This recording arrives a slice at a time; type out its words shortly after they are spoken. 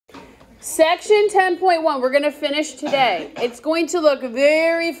Section 10.1, we're going to finish today. It's going to look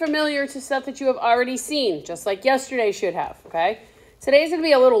very familiar to stuff that you have already seen, just like yesterday should have, okay? Today's going to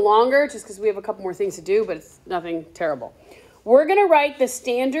be a little longer just because we have a couple more things to do, but it's nothing terrible. We're going to write the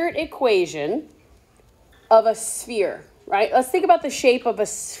standard equation of a sphere, right? Let's think about the shape of a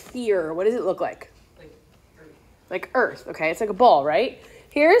sphere. What does it look like? Like Earth, okay? It's like a ball, right?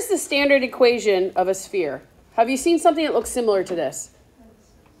 Here's the standard equation of a sphere. Have you seen something that looks similar to this?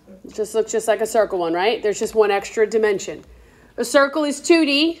 It just looks just like a circle one, right? There's just one extra dimension. A circle is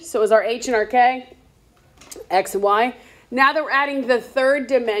 2D, so is our H and our K, X and Y. Now that we're adding the third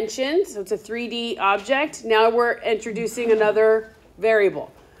dimension, so it's a 3D object, now we're introducing another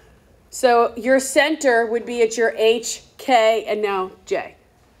variable. So your center would be at your H, K, and now J.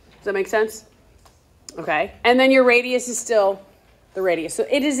 Does that make sense? Okay. And then your radius is still the radius. So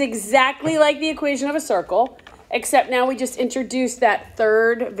it is exactly like the equation of a circle, except now we just introduced that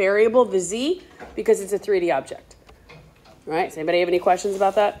third variable, the z, because it's a 3D object. All right, does anybody have any questions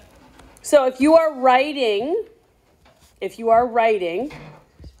about that? So if you are writing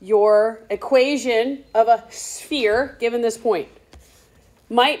your equation of a sphere, given this point,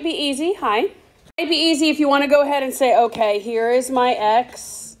 might be easy, might be easy if you want to go ahead and say, okay, here is my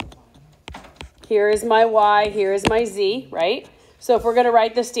x, here is my y, here is my z, right? So if we're going to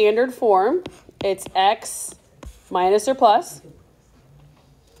write the standard form, it's x minus or plus?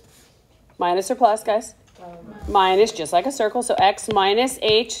 Minus or plus, guys? Minus, just like a circle. So x minus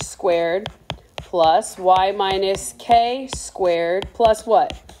h squared plus y minus k squared plus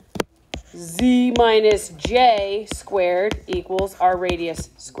what? Z minus j squared equals our radius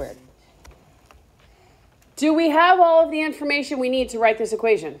squared. Do we have all of the information we need to write this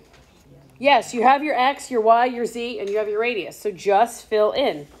equation? Yes, you have your x, your y, your z, and you have your radius. So just fill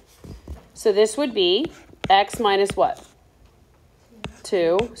in. So this would be x minus what?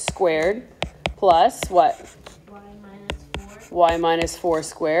 2 squared plus what? Y minus 4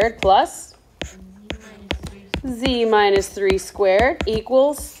 squared plus z minus 3 squared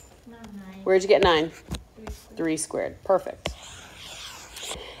equals, where'd you get 9? 3 squared. Perfect.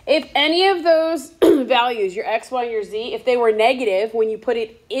 If any of those values, your x, y, and your z, if they were negative when you put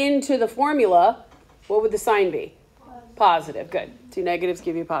it into the formula, what would the sign be? Positive. Good. Two negatives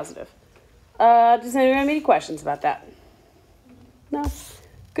give you positive. Does anyone have any questions about that? No?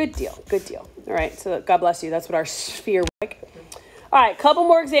 Good deal. Good deal. All right. So God bless you. That's what our sphere was like. All right. Couple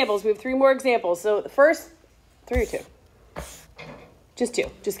more examples. We have 3 more examples. So the first, 3 or 2? Just 2.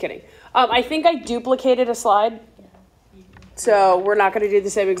 Just kidding. I think I duplicated a slide. So we're not going to do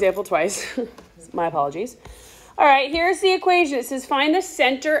the same example twice. My apologies. All right. Here's the equation. It says find the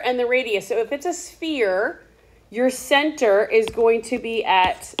center and the radius. So if it's a sphere, your center is going to be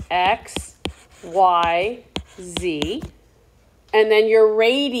at x, y, z. And then your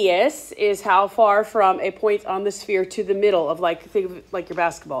radius is how far from a point on the sphere to the middle of, like, think of it like your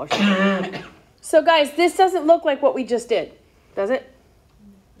basketball or something. So guys, this doesn't look like what we just did, does it?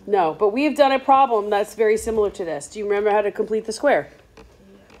 No, but we have done a problem that's very similar to this. Do you remember how to complete the square?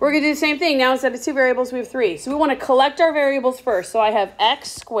 We're going to do the same thing. Now instead of 2 variables, we have 3. So we want to collect our variables first. So I have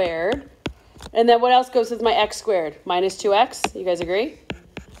x squared. And then what else goes with my x squared? Minus 2x. You guys agree?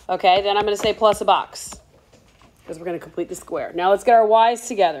 Okay, then I'm going to say plus a box, because we're going to complete the square. Now let's get our y's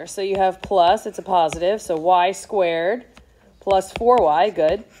together. So you have plus, it's a positive. So y squared plus 4y,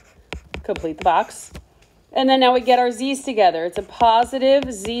 good. Complete the box. And then now we get our z's together. It's a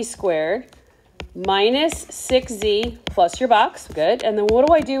positive z squared minus 6z plus your box, good. And then what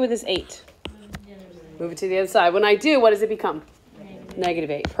do I do with this 8? Move it to the other side. When I do, what does it become? Negative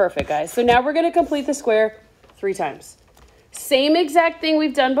 8. Perfect, guys. So now we're going to complete the square 3 times. Same exact thing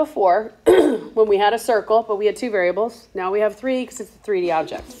we've done before when we had a circle, but we had 2 variables. Now we have 3 because it's a 3D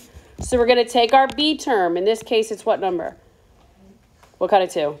object. So we're going to take our b term. In this case, it's what number? What kind of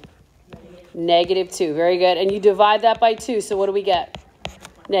 2? Negative 2. Very good. And you divide that by 2. So what do we get?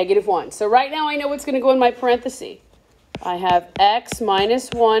 Negative 1. So right now I know what's going to go in my parenthesis. I have x minus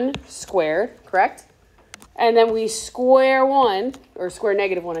 1 squared, correct? And then we square 1, or square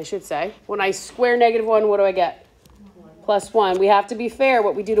negative 1, I should say. When I square negative 1, what do I get? Plus 1. We have to be fair.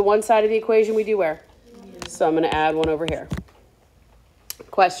 What we do to one side of the equation, we do where? So I'm going to add 1 over here.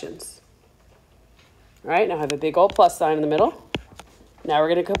 Questions? All right, now I have a big old plus sign in the middle. Now we're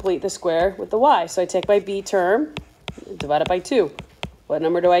going to complete the square with the y. So I take my b term, divide it by 2. What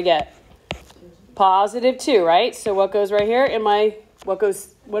number do I get? Positive 2, right? So what goes right here in my, what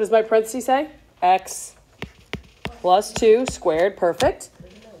does my parentheses say? X plus 2 squared. Perfect.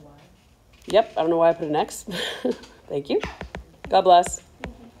 Yep, I don't know why I put an X. Thank you. God bless.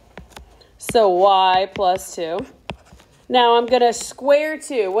 So y plus 2. Now I'm going to square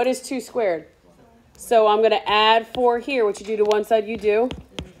 2. What is 2 squared? So I'm going to add 4 here. What you do to one side, you do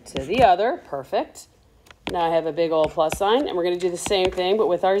to the other. Perfect. Now I have a big old plus sign, and we're going to do the same thing, but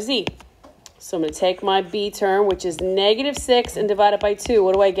with our z. So I'm going to take my b term, which is -6, and divide it by 2.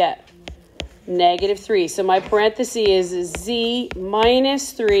 What do I get? -3. So my parenthesis is z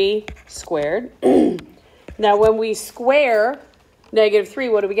minus 3 squared. Now when we square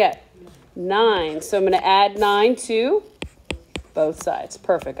 -3, what do we get? 9. So I'm going to add 9 to both sides.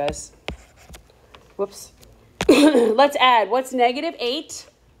 Perfect, guys. Whoops. Let's add. What's -8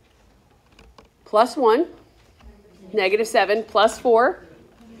 plus 1? -7 plus 4.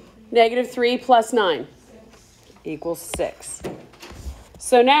 -3 plus 9 equals 6.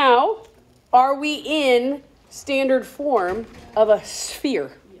 So now, are we in standard form of a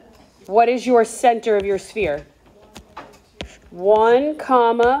sphere? What is your center of your sphere? 1,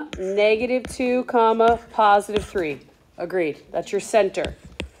 comma, -2, comma, +3. Agreed. That's your center.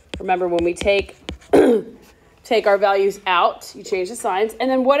 Remember, when we take our values out, you change the signs. And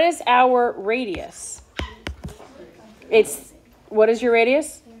then what is our radius? What is your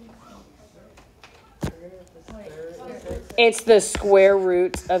radius? It's the square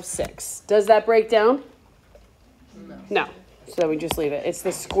root of 6. Does that break down? No. So we just leave it. It's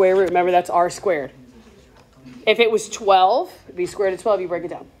the square root. Remember, that's r squared. If it was 12, it'd be square root of 12. You break it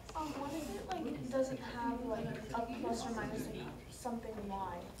down. What if it it doesn't have a plus or minus something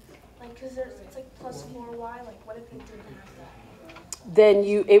y? Because it's +4y. What if it didn't have that? Then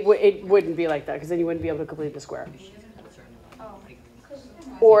it wouldn't be like that, because then you wouldn't be able to complete the square.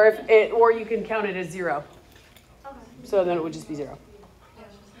 Or you can count it as 0. Okay. So then it would just be 0.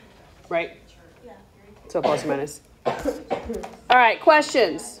 Right? Yeah. So plus or minus. All right,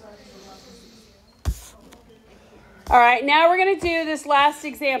 questions. All right, now we're going to do this last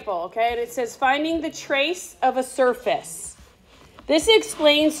example, okay? And it says finding the trace of a surface. This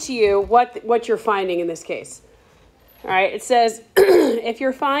explains to you what you're finding in this case. All right, it says if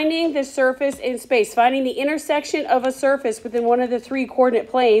you're finding the surface in space, finding the intersection of a surface within one of the 3 coordinate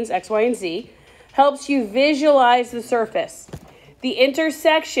planes, x, y, and z, helps you visualize the surface. The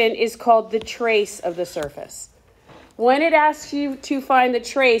intersection is called the trace of the surface. When it asks you to find the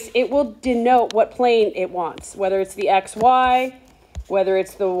trace, it will denote what plane it wants, whether it's the x, y, whether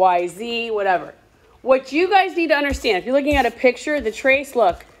it's the y, z, whatever. What you guys need to understand, if you're looking at a picture, the trace,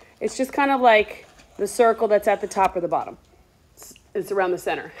 look, it's just kind of like the circle that's at the top or the bottom. It's around the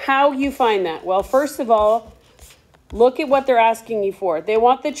center. How you find that? Well, first of all, look at what they're asking you for. They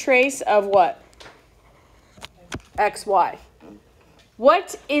want the trace of what? X, Y.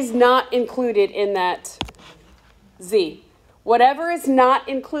 What is not included in that z? Whatever is not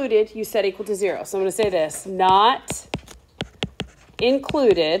included, you set equal to 0. So I'm going to say this. Not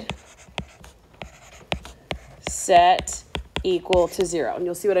included, set equal to 0. And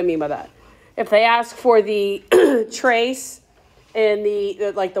you'll see what I mean by that. If they ask for the trace and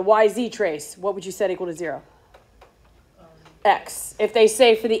the YZ trace, what would you set equal to 0? X. If they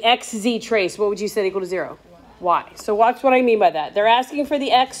say for the XZ trace, what would you set equal to 0? Y. So watch what I mean by that. They're asking for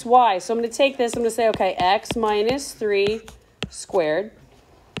the XY. So I'm going to take this. I'm going to say, okay, x minus 3 squared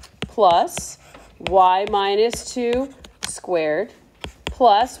plus y minus 2 squared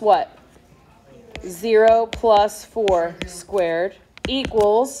plus what? 0 plus 4 squared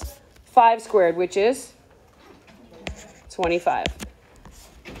equals 5 squared, which is 25.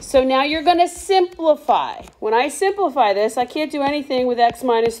 So now you're going to simplify. When I simplify this, I can't do anything with x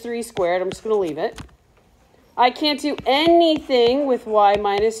minus 3 squared. I'm just going to leave it. I can't do anything with y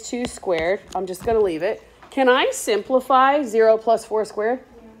minus 2 squared. I'm just going to leave it. Can I simplify 0 plus 4 squared?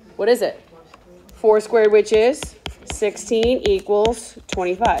 What is it? 4 squared, which is 16 equals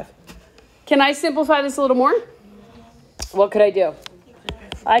 25. Can I simplify this a little more? What could I do?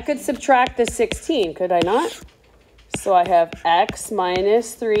 I could subtract the 16, could I not? So I have x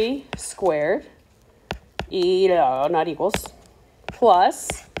minus 3 squared, not equals,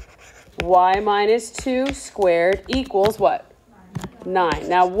 plus y minus 2 squared equals what? 9.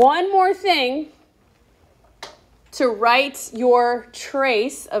 Now, one more thing to write your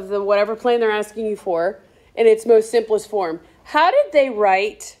trace of the whatever plane they're asking you for in its most simplest form. How did they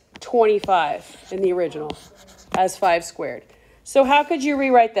write 25 in the original as 5 squared? So how could you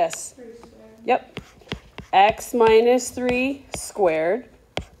rewrite this? Yep. X minus 3 squared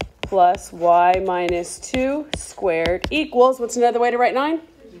plus y minus 2 squared equals, what's another way to write 9?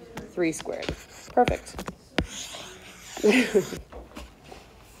 3 squared. Perfect. It's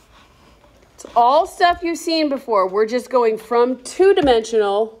all stuff you've seen before. We're just going from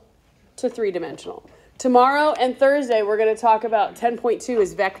 2-dimensional to 3-dimensional. Tomorrow and Thursday, we're going to talk about 10.2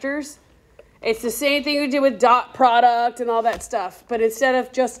 as vectors. It's the same thing you did with dot product and all that stuff. But instead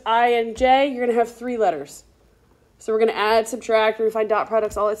of just I and J, you're going to have 3 letters. So we're going to add, subtract, we're going to find dot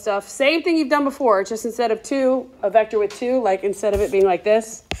products, all that stuff. Same thing you've done before, just instead of 2, a vector with 2, like instead of it being like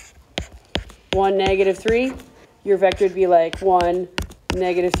this, 1, -3, your vector would be like 1,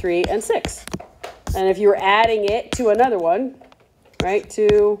 -3, and 6. And if you were adding it to another one, right,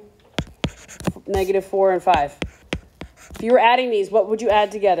 2, -4, and 5. If you were adding these, what would you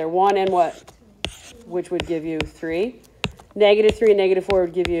add together? 1 and what? Which would give you 3. -3 and -4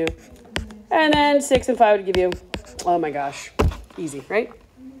 would give you, and then 6 and 5 would give you, oh my gosh, easy, right?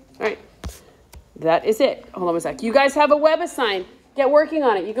 All right, that is it. Hold on a sec. You guys have a web assign. Get working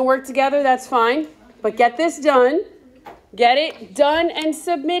on it. You can work together, that's fine. But get this done. Get it done and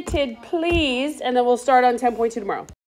submitted, please. And then we'll start on 10.2 tomorrow.